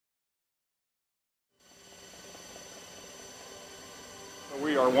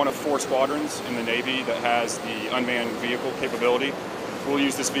We are one of 4 squadrons in the Navy that has the unmanned vehicle capability. We'll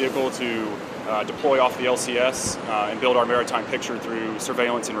use this vehicle to deploy off the LCS and build our maritime picture through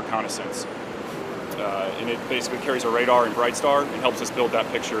surveillance and reconnaissance. And it basically carries a radar and bright star and helps us build that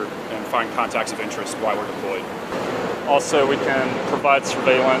picture and find contacts of interest while we're deployed. Also, we can provide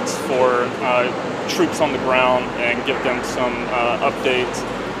surveillance for troops on the ground and give them some updates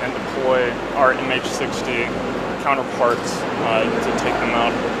and deploy our MH-60 counterparts to take them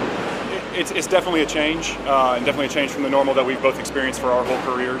out. It's definitely a change, and definitely a change from the normal that we've both experienced for our whole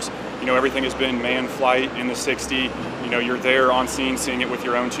careers. You know, everything has been manned flight in the 60. You know, you're there on scene, seeing it with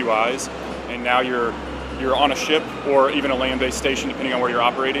your own 2 eyes, and now you're on a ship or even a land-based station, depending on where you're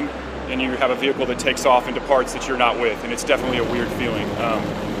operating, and you have a vehicle that takes off and departs that you're not with, and it's definitely a weird feeling.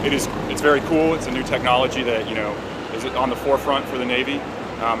 It's very cool. It's a new technology that, you know, is on the forefront for the Navy.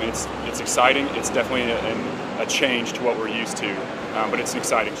 It's exciting. It's definitely a change to what we're used to, but it's an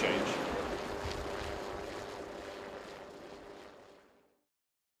exciting change.